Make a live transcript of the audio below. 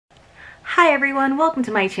Hi everyone, welcome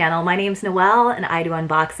to my channel. My name's Noelle and I do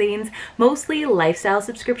unboxings, mostly lifestyle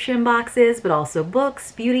subscription boxes, but also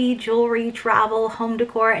books, beauty, jewelry, travel, home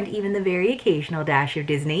decor, and even the very occasional dash of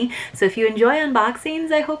Disney. So if you enjoy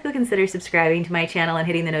unboxings, I hope you'll consider subscribing to my channel and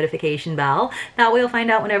hitting the notification bell. That way you'll find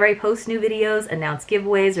out whenever I post new videos, announce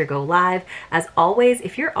giveaways, or go live. As always,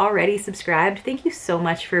 if you're already subscribed, thank you so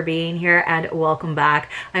much for being here and welcome back.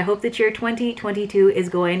 I hope that your 2022 is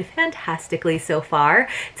going fantastically so far.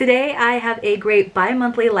 Today I have a great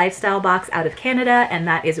bi-monthly lifestyle box out of Canada, and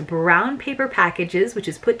that is Brown Paper Packages, which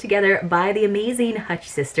is put together by the amazing Hutch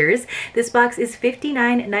Sisters. This box is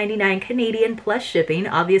 $59.99 Canadian plus shipping.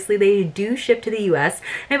 Obviously they do ship to the US.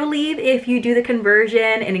 I believe if you do the conversion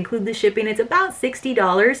and include the shipping, it's about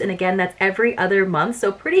 $60, and again, that's every other month,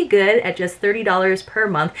 so pretty good at just $30 per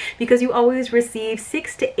month, because you always receive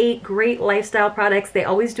 6 to 8 great lifestyle products. They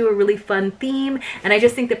always do a really fun theme, and I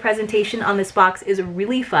just think the presentation on this box is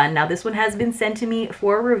really fun. Now this one has been sent to me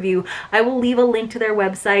for review. I will leave a link to their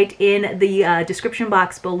website in the description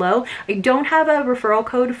box below. I don't have a referral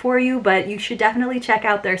code for you, but you should definitely check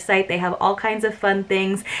out their site. They have all kinds of fun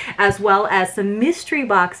things, as well as some mystery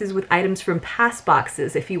boxes with items from past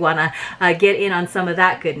boxes if you want to get in on some of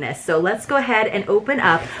that goodness. So let's go ahead and open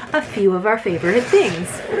up a few of our favorite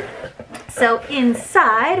things. So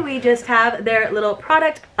inside we just have their little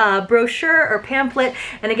product brochure or pamphlet,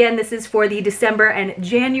 and again this is for the December and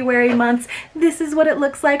January months. This is what it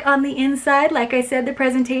looks like on the inside. Like I said, the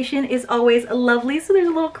presentation is always lovely. So there's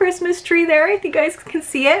a little Christmas tree there, if you guys can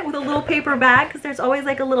see it, with a little paper bag, because there's always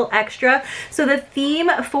like a little extra. So the theme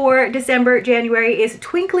for December, January is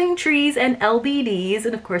twinkling trees and LBDs,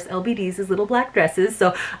 and of course LBDs is little black dresses.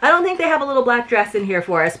 So I don't think they have a little black dress in here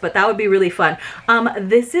for us, but that would be really fun.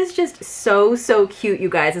 This is just so cute, you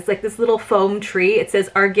guys. It's like this little foam tree. It says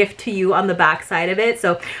 "Our gift to you" on the back side of it.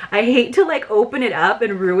 So I hate to like open it up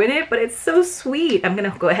and ruin it, but it's so sweet. I'm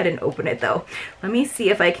gonna go ahead and open it though. Let me see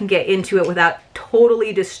if I can get into it without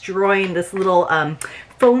totally destroying this little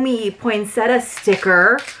foamy poinsettia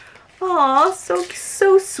sticker. Oh,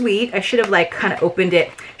 so sweet. I should have like kind of opened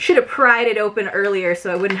it. Should have pried it open earlier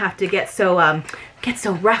so I wouldn't have to get so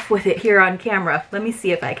rough with it here on camera. Let me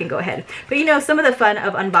see if I can go ahead. But you know, some of the fun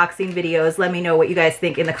of unboxing videos, let me know what you guys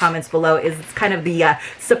think in the comments below, is kind of the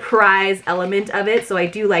surprise element of it. So I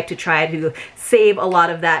do like to try to save a lot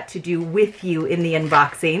of that to do with you in the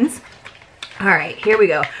unboxings. All right, here we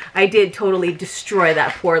go. I did totally destroy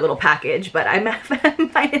that poor little package, but I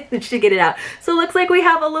managed to get it out. So it looks like we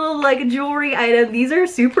have a little like jewelry item. These are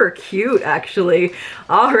super cute, actually.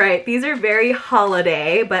 All right, these are very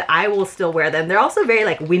holiday, but I will still wear them. They're also very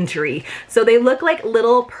like wintry. So they look like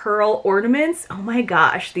little pearl ornaments. Oh my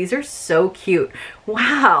gosh, these are so cute.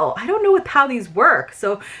 Wow, I don't know how these work.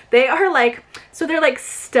 So they are like, they're like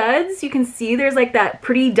studs. You can see there's like that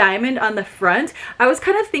pretty diamond on the front. I was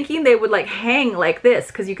kind of thinking they would like hang like this,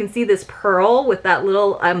 because you can see this pearl with that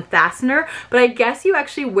little fastener, but I guess you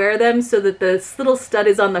actually wear them so that this little stud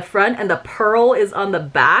is on the front and the pearl is on the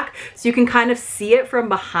back, so you can kind of see it from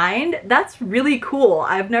behind. That's really cool.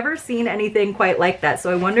 I've never seen anything quite like that,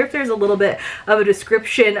 so I wonder if there's a little bit of a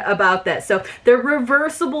description about that. So they're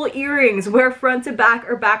reversible earrings, wear front to back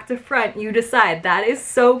or back to front, you decide. That is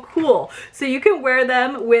so cool. So you can wear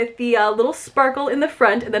them with the little sparkle in the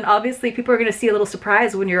front, and then obviously people are going to see a little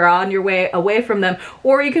surprise when you're on your way away from them,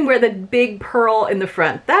 or you can wear the big pearl in the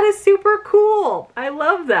front. That is super cool. I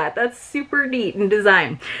love that. That's super neat in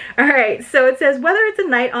design. All right, so it says, whether it's a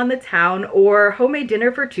night on the town or homemade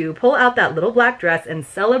dinner for two, pull out that little black dress and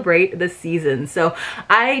celebrate the season. So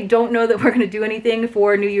I don't know that we're going to do anything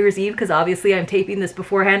for New Year's Eve, because obviously I'm taping this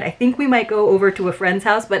beforehand. I think we might go over to a friend's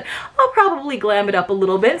house, but I'll probably glam it up a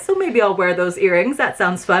little bit, so maybe I'll wear those earrings. That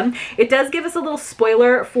sounds fun. It does give us a little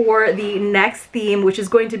spoiler for the next theme, which is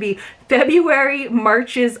going to be February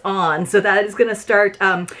Marches On. So that is going to start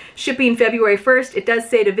shipping February 1st. It does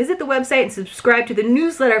say to visit the website and subscribe to the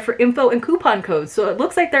newsletter for info and coupon codes. So it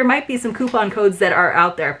looks like there might be some coupon codes that are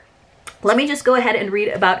out there. Let me just go ahead and read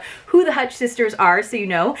about who the Hutch Sisters are so you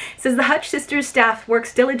know. It says the Hutch Sisters staff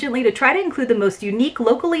works diligently to try to include the most unique,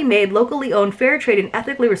 locally made, locally owned, fair trade, and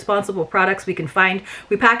ethically responsible products we can find.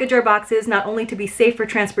 We package our boxes not only to be safe for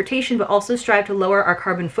transportation, but also strive to lower our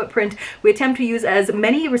carbon footprint. We attempt to use as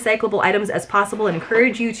many recyclable items as possible and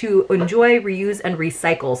encourage you to enjoy, reuse, and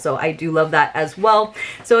recycle. So I do love that as well.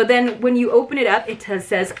 So then when you open it up, it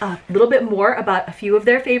says a little bit more about a few of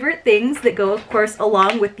their favorite things that go, of course,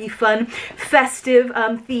 along with the fun festive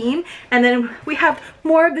theme. And then we have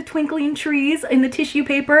more of the twinkling trees in the tissue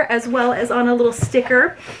paper, as well as on a little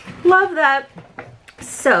sticker. Love that.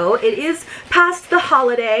 So it is past the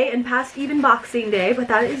holiday and past even Boxing Day, but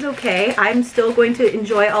that is okay. I'm still going to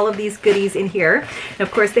enjoy all of these goodies in here. And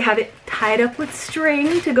of course they have it tied up with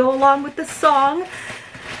string to go along with the song.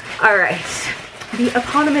 All right. The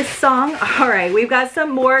eponymous song. All right, we've got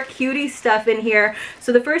some more cutie stuff in here.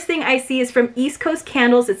 So the first thing I see is from East Coast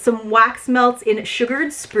Candles. It's some wax melts in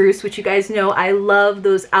sugared spruce, which you guys know I love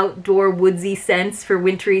those outdoor woodsy scents for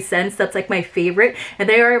wintry scents. That's like my favorite. And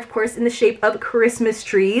they are, of course, in the shape of Christmas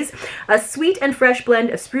trees. A sweet and fresh blend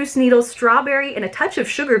of spruce needles, strawberry, and a touch of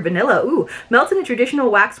sugared vanilla. Ooh, melt in a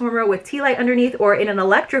traditional wax warmer with tea light underneath or in an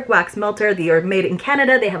electric wax melter. They are made in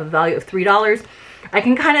Canada. They have a value of $3. I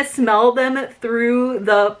can kind of smell them through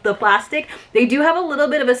the plastic. They do have a little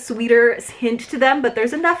bit of a sweeter hint to them, but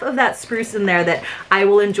there's enough of that spruce in there that I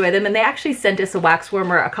will enjoy them. And they actually sent us a wax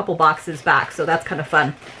warmer a couple boxes back, so that's kind of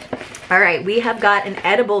fun. All right, we have got an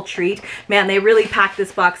edible treat. Man, they really packed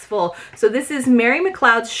this box full. So this is Mary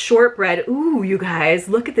McLeod's shortbread. Ooh, you guys,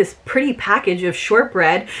 look at this pretty package of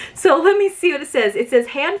shortbread. So let me see what it says. It says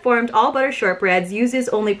hand-formed all butter shortbreads, uses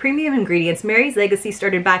only premium ingredients. Mary's legacy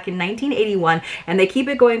started back in 1981, and they keep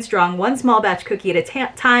it going strong, one small batch cookie at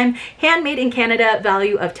a time. Handmade in Canada,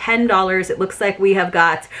 value of $10. It looks like we have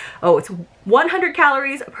got, oh, it's 100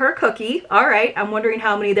 calories per cookie. All right, I'm wondering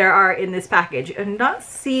how many there are in this package. I'm not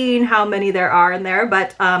seeing how many there are in there,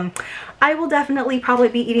 but I will definitely probably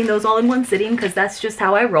be eating those all in one sitting because that's just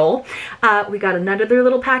how I roll. We got another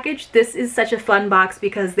little package. This is such a fun box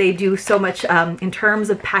because they do so much in terms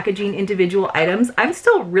of packaging individual items. I'm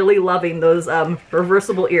still really loving those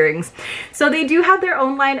reversible earrings. So they do have their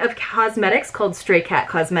own line of cosmetics called Stray Cat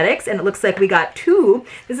Cosmetics, and it looks like we got two.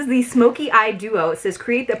 This is the Smoky Eye Duo. It says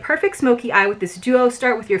create the perfect smoky eye with this duo.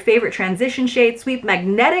 Start with your favorite transition shade, sweep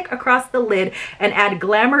magnetic across the lid, and add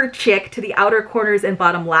Glamour Chick to the outer corners and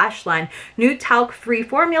bottom lash line. New talc-free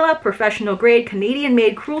formula, professional grade,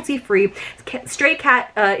 Canadian-made, cruelty-free. Stray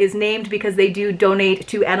Cat is named because they do donate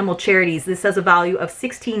to animal charities. This has a value of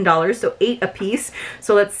 $16, so 8 a piece.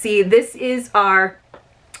 So let's see, this is our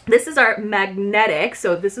magnetic,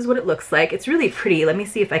 so this is what it looks like. It's really pretty. Let me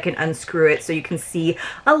see if I can unscrew it so you can see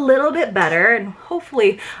a little bit better, and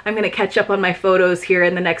hopefully I'm going to catch up on my photos here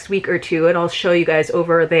in the next week or two and I'll show you guys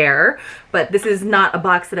over there. But this is not a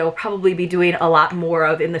box that I will probably be doing a lot more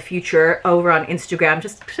of in the future over on Instagram,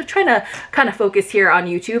 just trying to kind of focus here on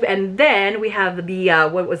YouTube. And then we have the,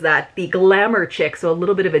 what was that? The Glamour Chick, so a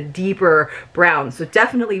little bit of a deeper brown. So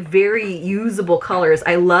definitely very usable colors.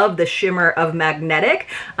 I love the shimmer of magnetic.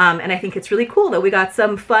 And I think it's really cool that we got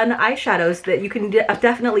some fun eyeshadows that you can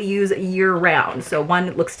definitely use year round. So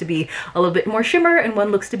one looks to be a little bit more shimmer and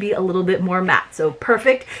one looks to be a little bit more matte. So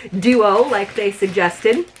perfect duo like they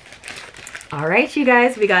suggested. All right, you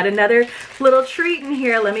guys, we got another little treat in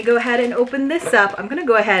here. Let me go ahead and open this up. I'm gonna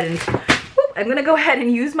go ahead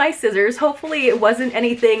and use my scissors. Hopefully it wasn't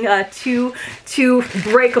anything too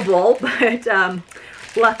breakable, but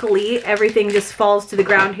luckily everything just falls to the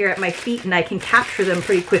ground here at my feet and I can capture them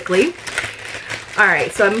pretty quickly. All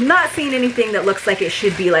right, so I'm not seeing anything that looks like it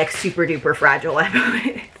should be like super duper fragile.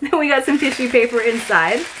 We got some tissue paper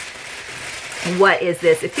inside. What is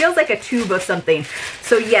this? It feels like a tube of something.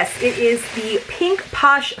 So yes, it is the Pink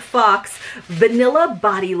Posh Fox Vanilla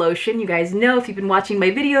Body Lotion. You guys know if you've been watching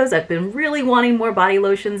my videos, I've been really wanting more body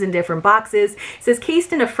lotions in different boxes. It says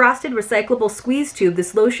cased in a frosted recyclable squeeze tube,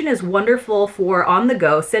 this lotion is wonderful for on the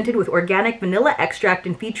go, scented with organic vanilla extract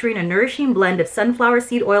and featuring a nourishing blend of sunflower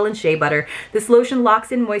seed oil and shea butter. This lotion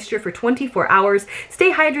locks in moisture for 24 hours.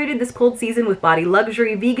 Stay hydrated this cold season with body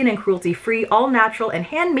luxury, vegan and cruelty free, all natural and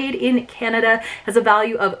handmade in Canada. Has a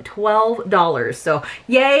value of $12. So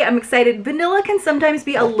yay, I'm excited. Vanilla can sometimes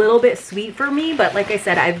be a little bit sweet for me, but like I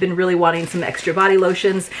said, I've been really wanting some extra body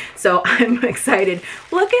lotions, so I'm excited.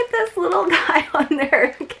 Look at this little guy on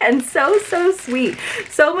there again. So sweet.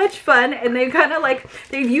 So much fun. And they've kind of like,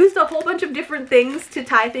 they've used a whole bunch of different things to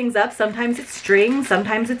tie things up. Sometimes it's string,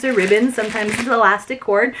 sometimes it's a ribbon, sometimes it's elastic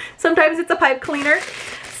cord, sometimes it's a pipe cleaner.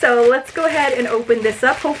 So let's go ahead and open this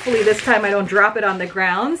up. Hopefully this time I don't drop it on the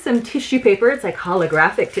ground. Some tissue paper. It's like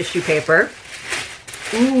holographic tissue paper.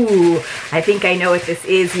 Ooh, I think I know what this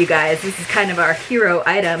is, you guys. This is kind of our hero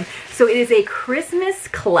item. So it is a Christmas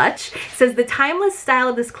clutch. It says the timeless style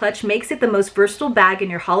of this clutch makes it the most versatile bag in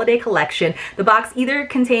your holiday collection. The box either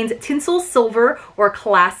contains tinsel silver or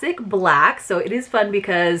classic black. So it is fun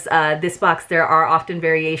because this box, there are often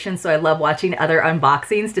variations. So I love watching other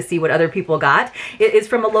unboxings to see what other people got. It is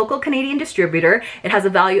from a local Canadian distributor. It has a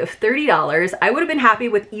value of $30. I would have been happy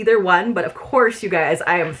with either one, but of course, you guys,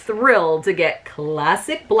 I am thrilled to get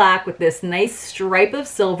classic black with this nice stripe of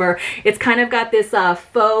silver. It's kind of got this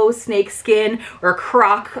faux snake skin or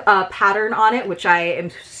croc pattern on it, which I am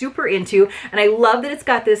super into. And I love that it's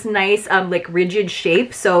got this nice like rigid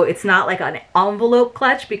shape, so it's not like an envelope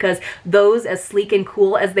clutch, because those, as sleek and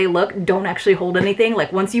cool as they look, don't actually hold anything.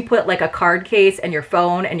 Like once you put like a card case and your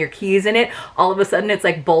phone and your keys in it, all of a sudden it's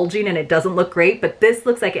like bulging and it doesn't look great. But this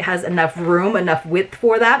looks like it has enough room, enough width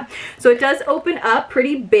for that. So it does open up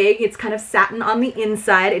pretty big. It's kind of satin on the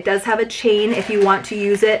inside. It does have a chain if you want to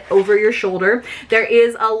use it over your shoulder. There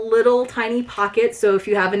is a little tiny pocket, so if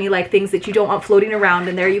you have any like things that you don't want floating around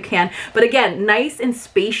in there, you can. But again, nice and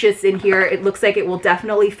spacious in here. It looks like it will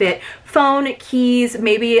definitely fit phone, keys,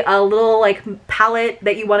 maybe a little like palette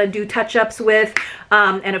that you want to do touch-ups with,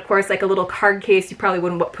 and of course like a little card case. You probably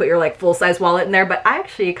wouldn't put your like full-size wallet in there, but I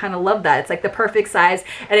actually kind of love that. It's like the perfect size,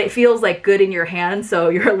 and it feels like good in your hand, so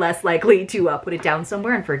you're less likely to put it down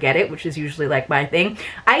somewhere and forget it, which is usually like my thing.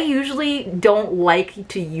 I usually don't like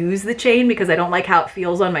to use the chain because I don't like how it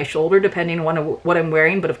feels on my shoulder depending on what I'm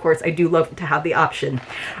wearing, but of course I do love to have the option.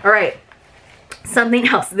 All right. Something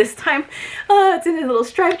else this time, it's in a little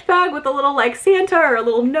striped bag with a little like Santa or a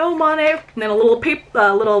little gnome on it, and then a little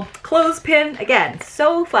paper, little clothespin. Again,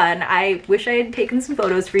 so fun. I wish I had taken some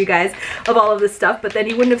photos for you guys of all of this stuff, but then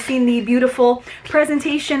you wouldn't have seen the beautiful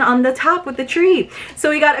presentation on the top with the tree. So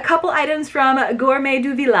we got a couple items from Gourmet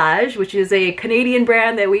du Village, which is a Canadian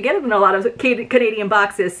brand that we get in a lot of Canadian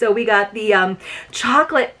boxes. So we got the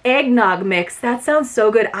chocolate eggnog mix. That sounds so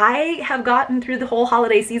good. I have gotten through the whole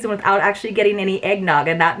holiday season without actually getting any eggnog,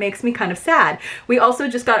 and that makes me kind of sad. We also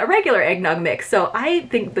just got a regular eggnog mix, so I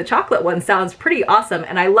think the chocolate one sounds pretty awesome,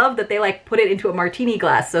 and I love that they like put it into a martini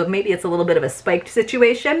glass, so maybe it's a little bit of a spiked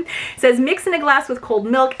situation. It says mix in a glass with cold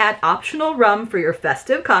milk, add optional rum for your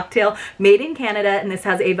festive cocktail, made in Canada, and this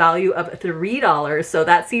has a value of $3, so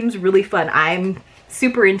that seems really fun. I'm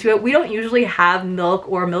super into it. We don't usually have milk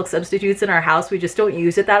or milk substitutes in our house. We just don't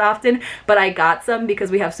use it that often, but I got some because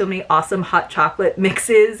we have so many awesome hot chocolate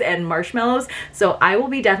mixes and marshmallows. So I will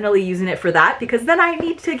be definitely using it for that, because then I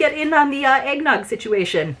need to get in on the eggnog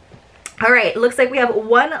situation. All right, it looks like we have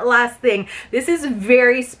one last thing. This is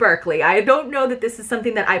very sparkly. I don't know that this is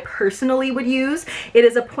something that I personally would use. It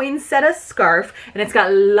is a poinsettia scarf, and it's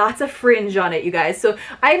got lots of fringe on it, you guys. So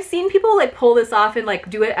I've seen people like pull this off and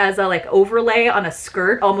like do it as a like overlay on a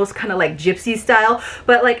skirt, almost kind of like gypsy style.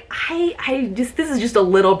 But like this is just a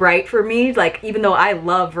little bright for me. Like, even though I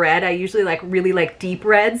love red, I usually like really like deep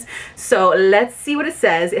reds. So let's see what it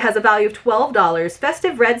says. It has a value of $12.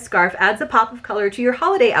 Festive red scarf adds a pop of color to your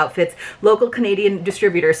holiday outfits. Local Canadian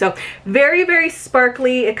distributor. So very, very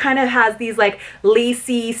sparkly. It kind of has these like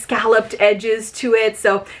lacy scalloped edges to it.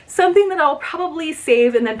 So something that I'll probably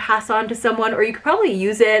save and then pass on to someone, or you could probably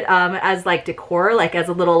use it as like decor, like as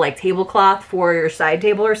a little like tablecloth for your side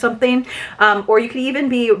table or something. Or you could even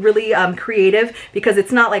be really creative, because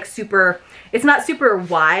it's not like super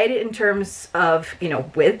wide in terms of, you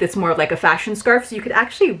know, width. It's more of like a fashion scarf, so you could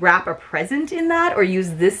actually wrap a present in that, or use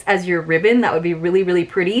this as your ribbon. That would be really, really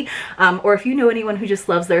pretty. Or if you know anyone who just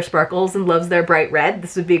loves their sparkles and loves their bright red,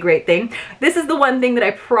 this would be a great thing. This is the one thing that I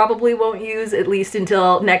probably won't use, at least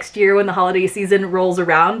until next year when the holiday season rolls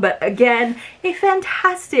around. But again, a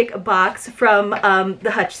fantastic box from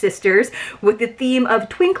the Hutch sisters with the theme of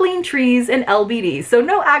twinkling trees and LBDs. So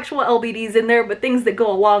no actual LBDs in there, but things that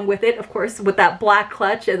go along with it. Of course, with that black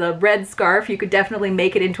clutch and the red scarf, you could definitely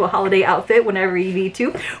make it into a holiday outfit whenever you need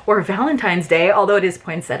to, or Valentine's Day, although it is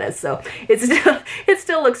poinsettias, so it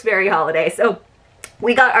still looks very holiday. So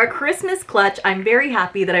we got our Christmas clutch. I'm very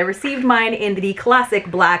happy that I received mine in the classic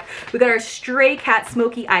black. We got our Stray Cat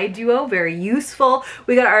Smoky Eye Duo, very useful.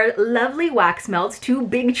 We got our lovely wax melts, 2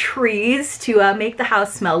 big trees to make the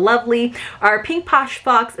house smell lovely. Our Pink Posh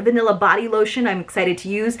Fox Vanilla Body Lotion, I'm excited to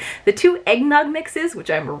use. The 2 eggnog mixes, which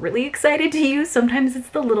I'm really excited to use. Sometimes it's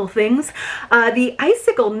the little things. The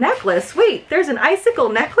icicle necklace. Wait, there's an icicle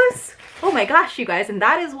necklace? Oh my gosh, you guys, and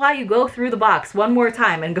that is why you go through the box one more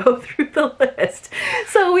time and go through the list.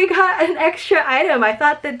 So we got an extra item. I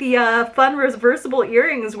thought that the fun reversible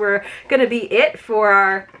earrings were gonna be it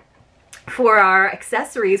for our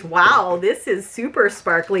accessories. Wow, this is super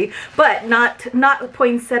sparkly, but not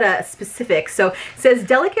poinsettia specific. So it says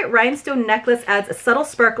delicate rhinestone necklace adds a subtle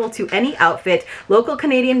sparkle to any outfit. Local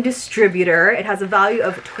Canadian distributor. It has a value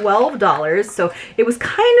of $12. So it was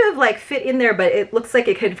kind of like fit in there, but it looks like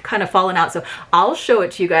it could have kind of fallen out. So I'll show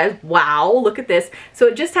it to you guys. Wow, look at this. So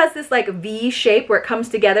it just has this like V shape where it comes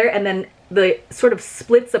together, and then the sort of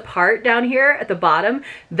splits apart down here at the bottom.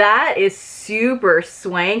 That is super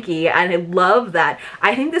swanky and I love that.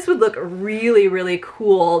 I think this would look really, really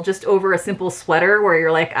cool just over a simple sweater where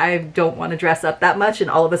you're like, I don't want to dress up that much, and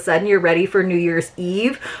all of a sudden you're ready for New Year's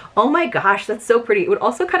Eve. Oh my gosh, that's so pretty. It would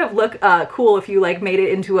also kind of look cool if you like made it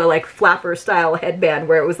into a like flapper style headband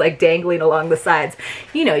where it was like dangling along the sides.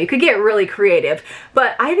 You know, you could get really creative,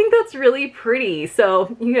 but I think that's really pretty.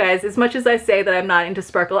 So you guys, as much as I say that I'm not into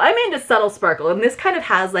sparkle, I'm into subtle sparkle, and this kind of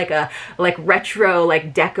has like a retro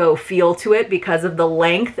like deco feel to it because of the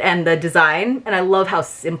length and the design, and I love how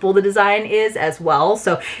simple the design is as well.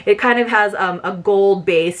 So it kind of has a gold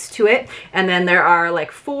base to it, and then there are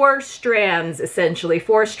like 4 strands, essentially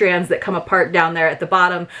 4 strands that come apart down there at the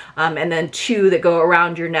bottom, and then 2 that go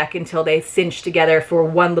around your neck until they cinch together for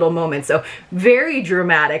one little moment. So very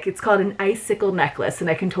dramatic. It's called an icicle necklace, and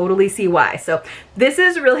I can totally see why. So this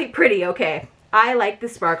is really pretty. Okay, I like the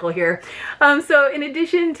sparkle here. So in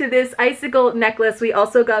addition to this icicle necklace, we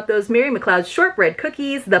also got those Mary McLeod shortbread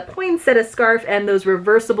cookies, the poinsettia scarf, and those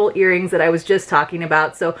reversible earrings that I was just talking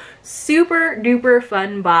about. So super duper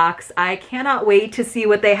fun box. I cannot wait to see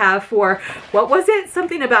what they have for, what was it?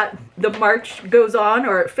 Something about the March goes on,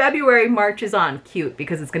 or February marches on. Cute,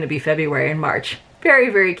 because it's going to be February and March.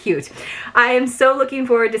 Very, very cute. I am so looking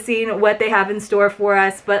forward to seeing what they have in store for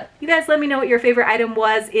us. But you guys let me know what your favorite item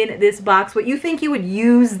was in this box, what you think you would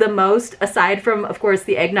use the most, aside from, of course,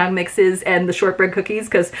 the eggnog mixes and the shortbread cookies,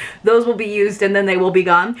 because those will be used and then they will be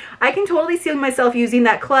gone. I can totally see myself using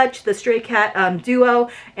that clutch, the stray cat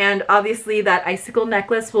duo, and obviously that icicle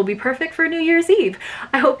necklace will be perfect for New Year's Eve.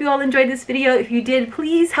 I hope you all enjoyed this video. If you did,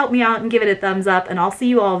 please help me out and give it a thumbs up, and I'll see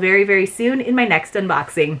you all very, very soon in my next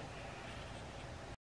unboxing.